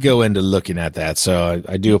go into looking at that, so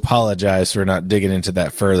I do apologize for not digging into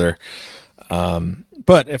that further.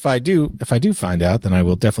 But if I do find out, then I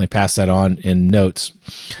will definitely pass that on in notes.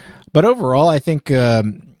 But overall, I think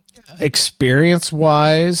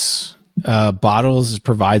experience-wise, Bottles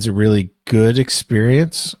provides a really good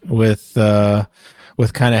experience with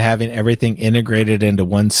kind of having everything integrated into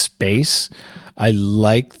one space. I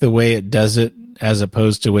like the way it does it as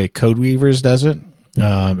opposed to the way Codeweavers does it.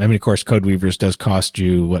 I mean, of course, Codeweavers does cost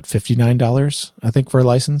you, $59, I think, for a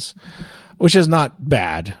license, which is not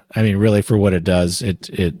bad. I mean, really, for what it does,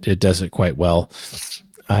 it does it quite well.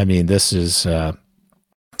 I mean, this is...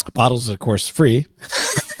 Bottles, of course, free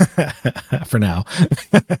for now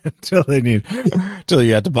until you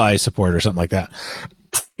have to buy support or something like that.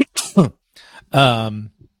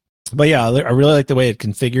 But yeah, I really like the way it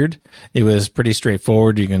configured. It was pretty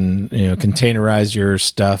straightforward. You can containerize your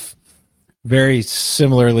stuff very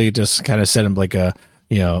similarly. Just kind of set them like a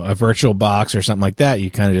virtual box or something like that. You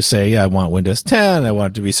kind of just say, yeah, I want Windows 10. I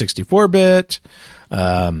want it to be 64-bit.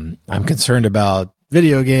 I'm concerned about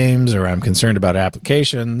video games, or I'm concerned about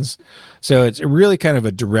applications. So it's really kind of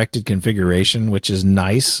a directed configuration, which is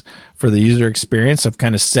nice for the user experience of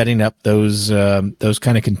kind of setting up those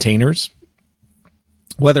kind of containers.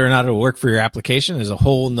 Whether or not it'll work for your application is a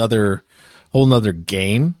whole nother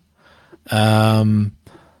game. But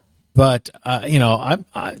I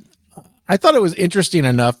thought it was interesting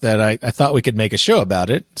enough that I thought we could make a show about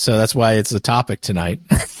it. So that's why it's the topic tonight.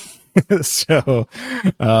 So,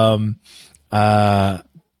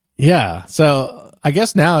 yeah. So I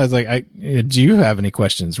guess now is like, do you have any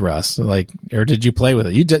questions, Russ? Like, or did you play with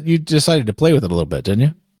it? You decided to play with it a little bit, didn't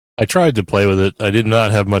you? I tried to play with it. I did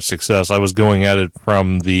not have much success. I was going at it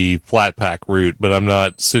from the flat pack route, but I'm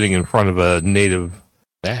not sitting in front of a native.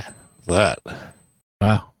 That. Wow.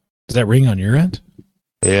 Does that ring on your end?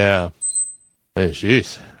 Yeah. Hey,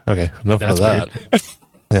 jeez. Okay. Enough of that.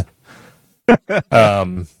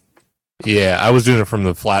 Yeah, I was doing it from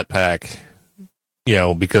the flat pack,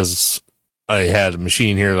 because I had a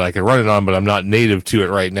machine here that I could run it on, but I'm not native to it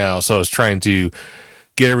right now. So I was trying to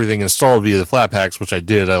get everything installed via the flat packs, which I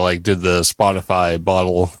did. I did the Spotify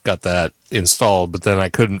bottle, got that installed, but then I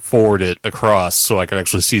couldn't forward it across so I could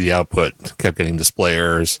actually see the output. Kept getting display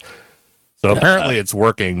errors. So apparently it's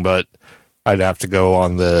working, but I'd have to go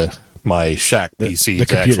on my Shack PC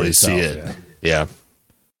to actually itself, see it. Yeah.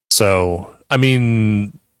 So, I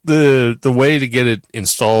mean, the way to get it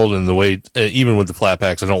installed and the way, even with the flat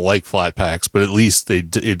packs, I don't like flat packs, but at least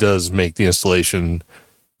it does make the installation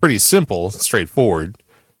pretty simple, straightforward.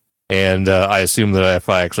 And I assume that if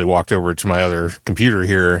I actually walked over to my other computer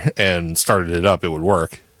here and started it up, it would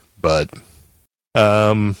work. But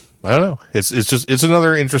I don't know. It's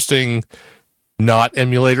another interesting not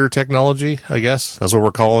emulator technology, I guess. That's what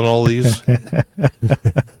we're calling all these.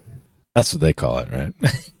 That's what they call it, right?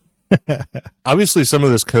 Obviously, some of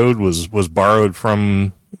this code was borrowed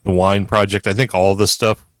from the Wine project. I think all of this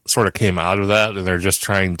stuff sort of came out of that, and they're just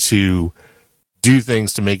trying to do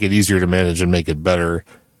things to make it easier to manage and make it better.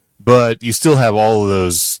 but you still have all of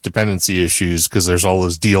those dependency issues because there's all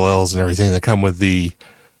those DLLs and everything that come with the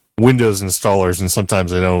Windows installers, and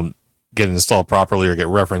sometimes they don't get installed properly or get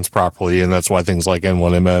referenced properly, and that's why things like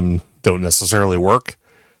N1MM don't necessarily work.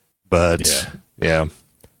 But yeah,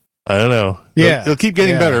 I don't know. They'll keep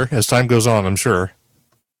getting better as time goes on, I'm sure.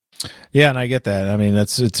 Yeah, and I get that. I mean,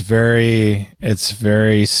 it's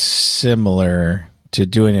very similar to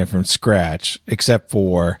doing it from scratch, except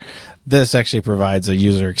for this actually provides a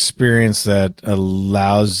user experience that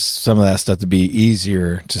allows some of that stuff to be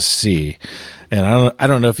easier to see. And I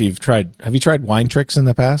don't know if have you tried Wine Tricks in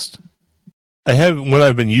the past? I have. When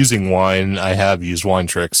I've been using Wine, I have used Wine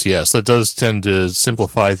Tricks. Yes, that does tend to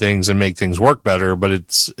simplify things and make things work better, but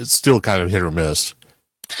it's still kind of hit or miss.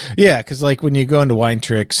 Yeah, because like when you go into Wine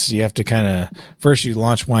Tricks, you have to kind of first you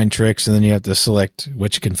launch Wine Tricks, and then you have to select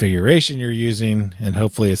which configuration you're using, and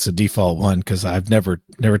hopefully it's the default one because I've never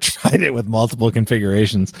tried it with multiple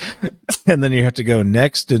configurations. And then you have to go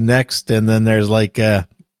next and next, and then there's like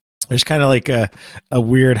there's kind of like a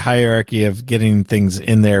weird hierarchy of getting things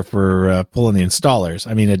in there for pulling the installers.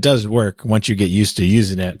 I mean, it does work once you get used to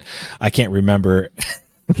using it. I can't remember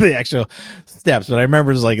the actual steps, but I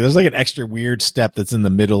remember there's like an extra weird step that's in the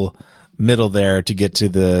middle there to get to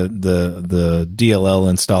the DLL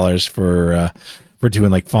installers for doing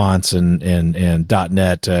like fonts and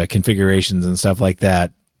 .NET configurations and stuff like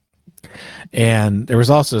that. And there was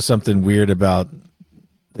also something weird about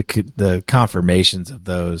the confirmations of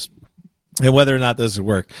those and whether or not those would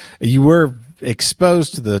work. You were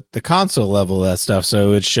exposed to the console level of that stuff, so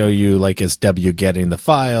it would show you like it's W getting the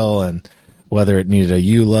file and whether it needed a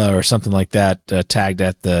EULA or something like that tagged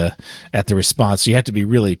at the response. So you have to be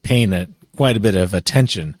really paying it quite a bit of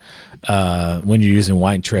attention when you're using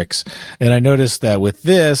Wine Tricks. And I noticed that with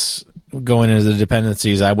this, going into the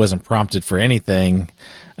dependencies, I wasn't prompted for anything,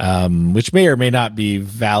 which may or may not be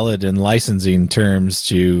valid in licensing terms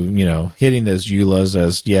to, hitting those EULAs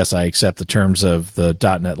as, yes, I accept the terms of the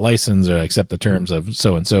 .NET license, or I accept the terms of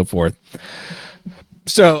so and so forth.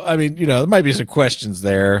 So, I mean, there might be some questions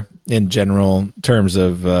there in general terms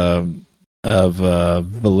of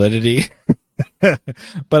validity, but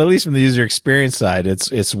at least from the user experience side,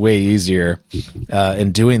 it's way easier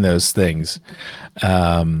in doing those things.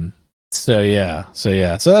 So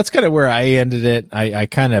that's kind of where I ended it. I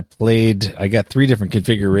kind of played. I got 3 different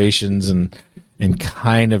configurations and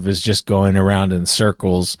kind of is just going around in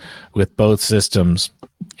circles with both systems,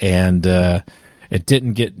 and it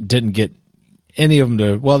didn't get any of them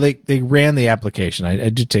to, well, they ran the application. I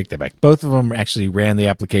do take that back. Both of them actually ran the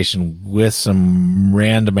application with some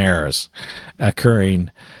random errors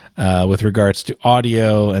occurring with regards to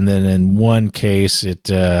audio, and then in one case it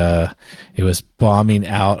was bombing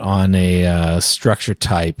out on a structure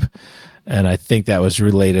type, and I think that was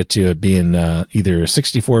related to it being either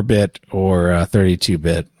 64-bit or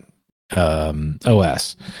 32-bit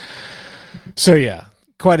OS. So yeah,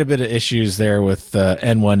 quite a bit of issues there with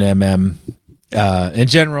N1MM in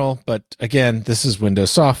general, but again, this is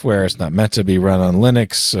Windows software. It's not meant to be run on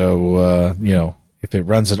Linux, so if it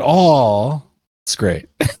runs at all, it's great.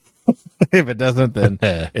 If it doesn't, then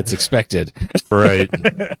it's expected, right?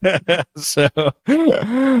 So,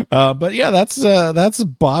 but yeah, that's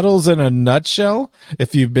Bottles in a nutshell.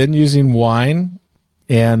 If you've been using Wine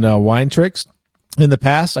and Wine Tricks in the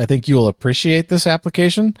past, I think you will appreciate this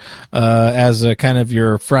application as a kind of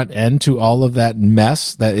your front end to all of that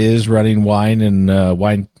mess that is running Wine and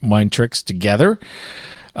Wine Tricks together.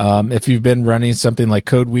 If you've been running something like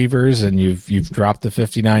Code Weavers and you've dropped the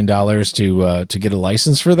 $59 to get a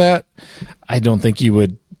license for that, I don't think you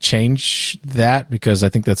would change that because I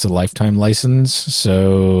think that's a lifetime license.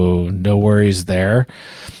 So no worries there.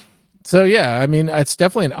 So yeah, I mean, it's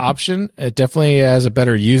definitely an option. It definitely has a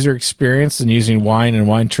better user experience than using Wine and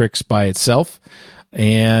Wine Tricks by itself.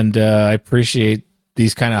 And I appreciate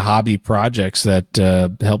these kind of hobby projects that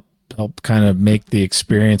help kind of make the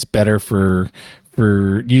experience better for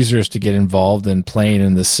users to get involved in playing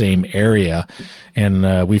in the same area.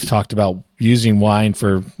 And we've talked about using Wine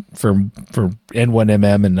for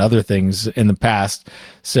N1MM and other things in the past.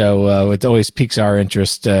 So it always piques our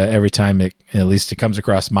interest every time it comes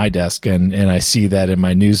across my desk and I see that in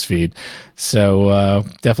my news feed. So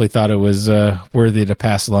definitely thought it was worthy to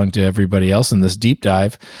pass along to everybody else in this deep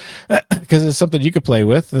dive because it's something you could play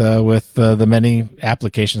with the many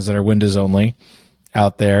applications that are Windows only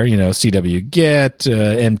out there, CWGet,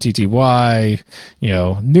 MTTY,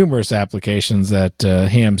 numerous applications that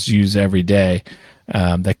hams use every day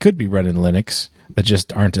that could be run in Linux that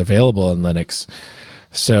just aren't available in Linux.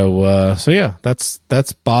 So yeah, that's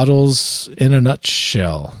Bottles in a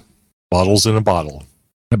nutshell. Bottles in a bottle.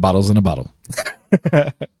 Bottles in a bottle.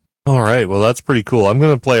 All right. Well, that's pretty cool. I'm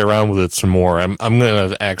going to play around with it some more. I'm going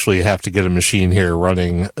to actually have to get a machine here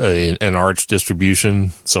running an Arch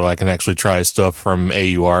distribution so I can actually try stuff from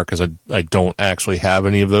AUR because I don't actually have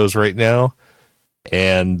any of those right now.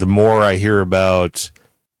 And the more I hear about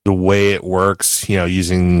the way it works,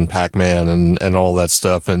 using Pac-Man and all that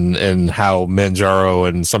stuff and how Manjaro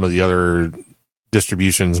and some of the other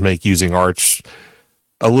distributions make using Arch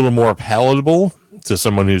a little more palatable to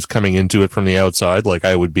someone who's coming into it from the outside, like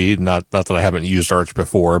I would be. Not that I haven't used Arch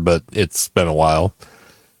before, but it's been a while.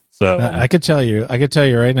 So I could tell you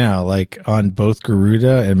right now, like on both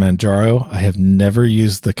Garuda and Manjaro, I have never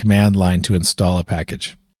used the command line to install a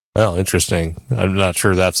package. Well, interesting. I'm not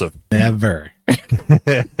sure that's a never.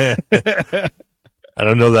 I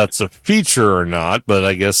don't know that's a feature or not, but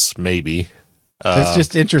I guess maybe. It's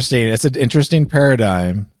just interesting. It's an interesting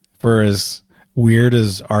paradigm for as weird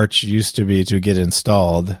as Arch used to be to get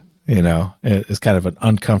installed. It's kind of an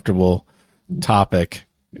uncomfortable topic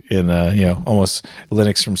in almost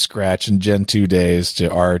Linux from scratch in Gen 2 days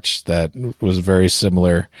to Arch that was very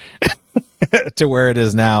similar to where it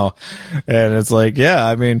is now. And it's like, yeah,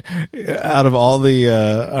 I mean, out of all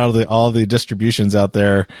the distributions out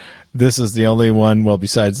there, this is the only one, well,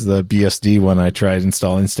 besides the BSD one, I tried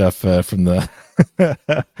installing stuff from the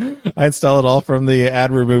I install it all from the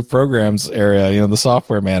add remove programs area, the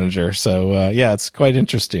software manager. So yeah, it's quite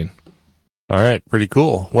interesting. All right, pretty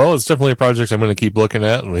cool. Well, it's definitely a project I'm going to keep looking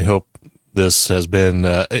at, and we hope this has been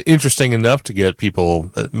interesting enough to get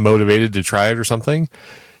people motivated to try it or something.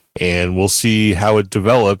 And we'll see how it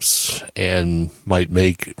develops and might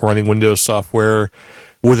make running Windows software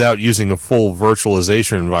without using a full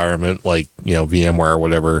virtualization environment like, VMware or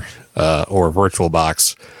whatever, or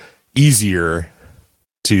VirtualBox easier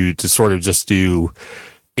to sort of just do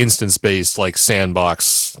instance-based like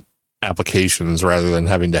sandbox applications rather than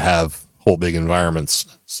having to have whole big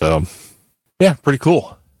environments. So yeah, pretty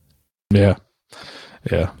cool. Yeah.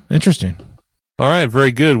 Interesting. All right,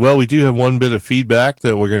 very good. Well, we do have one bit of feedback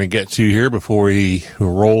that we're going to get to here before we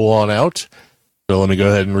roll on out. So let me go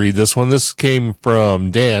ahead and read this one. This came from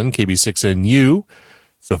Dan, KB6NU.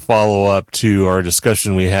 It's a follow-up to our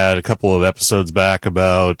discussion we had a couple of episodes back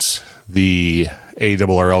about the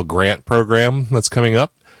ARRL grant program that's coming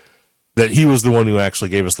up, that he was the one who actually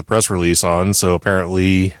gave us the press release on. So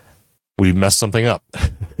apparently we messed something up.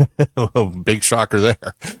 Big shocker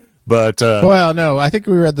there. But well, no, I think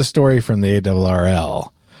we read the story from the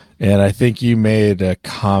ARRL, and I think you made a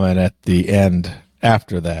comment at the end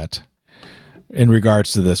after that in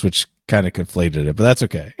regards to this, which kind of conflated it, but that's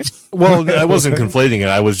okay. Well, I wasn't conflating it.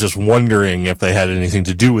 I was just wondering if they had anything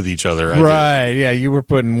to do with each other. Right. Yeah. You were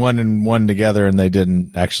putting one and one together and they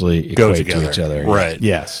didn't actually go equate together to each other. Right.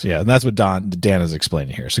 Yes. Yeah. And that's what Dan is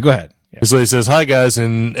explaining here. So go ahead. Yeah. So he says, hi guys,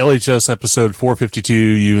 in LHS episode 452,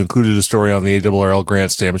 you included a story on the ARRL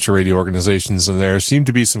grants to amateur radio organizations, and there seemed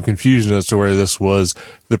to be some confusion as to whether this was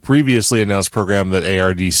the previously announced program that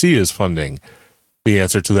ARDC is funding. The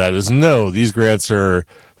answer to that is no. These grants are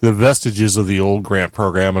the vestiges of the old grant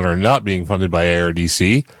program and are not being funded by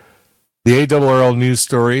ARDC. The ARRL news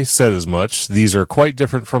story said as much. These are quite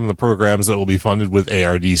different from the programs that will be funded with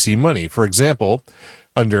ARDC money. For example,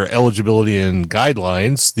 under eligibility and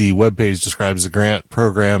guidelines, the webpage describes the grant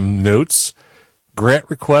program notes. Grant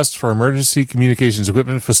requests for emergency communications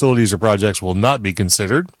equipment, facilities, or projects will not be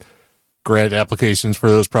considered. Grant applications for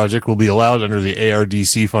those projects will be allowed under the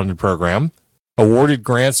ARDC funded program. Awarded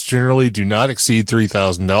grants generally do not exceed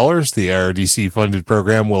 $3,000. The ARDC funded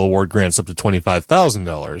program will award grants up to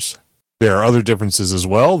 $25,000. There are other differences as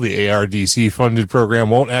well. The ARDC funded program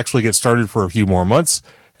won't actually get started for a few more months.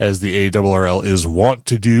 As the ARRL is wont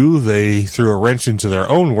to do, they threw a wrench into their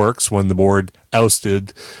own works when the board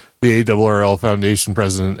ousted the ARRL Foundation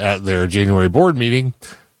president at their January board meeting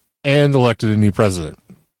and elected a new president.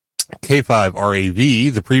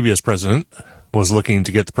 K5RAV, the previous president, was looking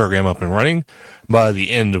to get the program up and running by the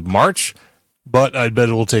end of March, but I bet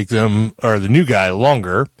it will take them, or the new guy,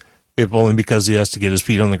 longer, if only because he has to get his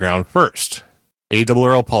feet on the ground first.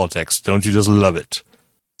 ARRL politics, don't you just love it?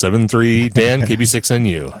 7-3 Dan,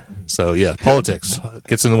 KB6NU. So yeah, politics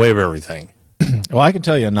gets in the way of everything. Well, I can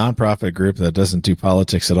tell you a nonprofit group that doesn't do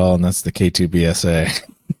politics at all, and that's the K2BSA.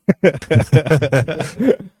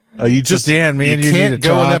 You just Dan, me and you can't need to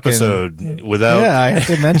go talk an episode without. Yeah, I have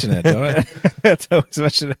to mention it. Don't I? Have to always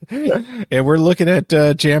mention it. And we're looking at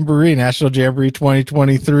Jamboree, National Jamboree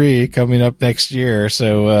 2023 coming up next year.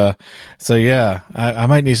 So yeah, I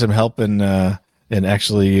might need some help in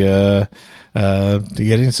actually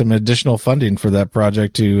getting some additional funding for that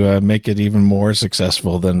project to make it even more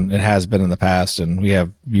successful than it has been in the past. And we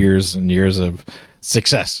have years and years of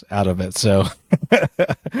success out of it. So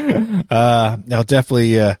I'll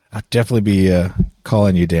definitely be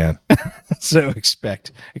calling you, Dan. So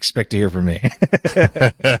expect to hear from me.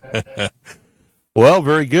 Well,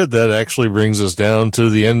 very good. That actually brings us down to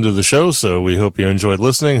the end of the show. So we hope you enjoyed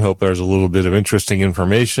listening. Hope there's a little bit of interesting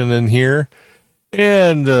information in here,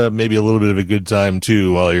 and maybe a little bit of a good time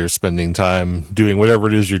too while you're spending time doing whatever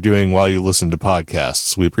it is you're doing while you listen to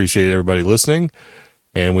podcasts. We appreciate everybody listening,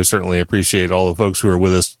 and we certainly appreciate all the folks who are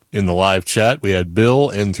with us in the live chat. We had Bill,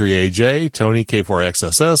 N3AJ, Tony,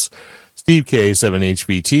 K4XSS, Steve,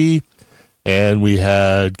 K7HBT, and we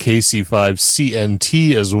had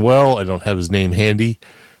KC5CNT as well. I don't have his name handy.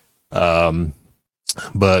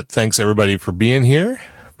 But thanks everybody for being here,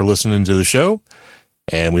 for listening to the show.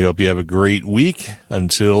 And we hope you have a great week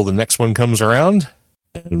until the next one comes around.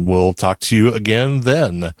 And we'll talk to you again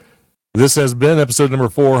then. This has been episode number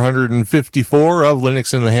 454 of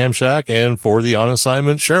Linux in the Ham Shack. And for the on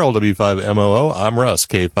assignment, Cheryl, W5MOO, I'm Russ,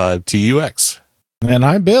 K5TUX. And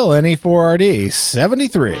I'm Bill, NE4RD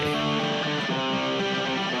 73.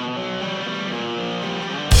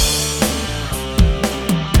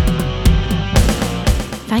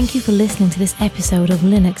 Thank you for listening to this episode of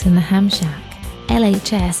Linux in the Ham Shack.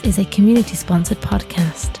 LHS is a community-sponsored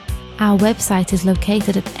podcast. Our website is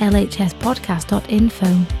located at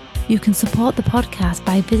lhspodcast.info. You can support the podcast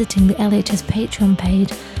by visiting the LHS Patreon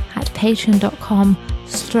page at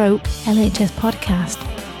patreon.com/LHS podcast,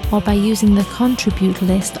 or by using the contribute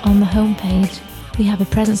list on the homepage. We have a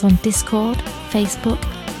presence on Discord, Facebook,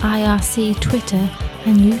 IRC, Twitter,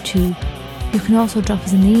 and YouTube. You can also drop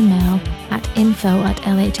us an email at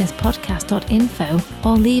info@lhspodcast.info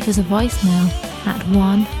or leave us a voicemail at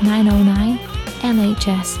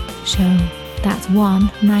 1-909-LHS-SHOW. That's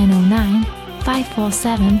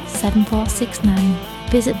 1-909-547-7469.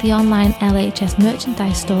 Visit the online LHS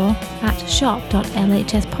merchandise store at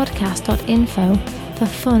shop.lhspodcast.info for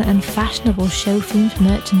fun and fashionable show-themed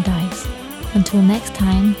merchandise. Until next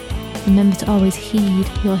time, remember to always heed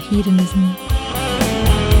your hedonism.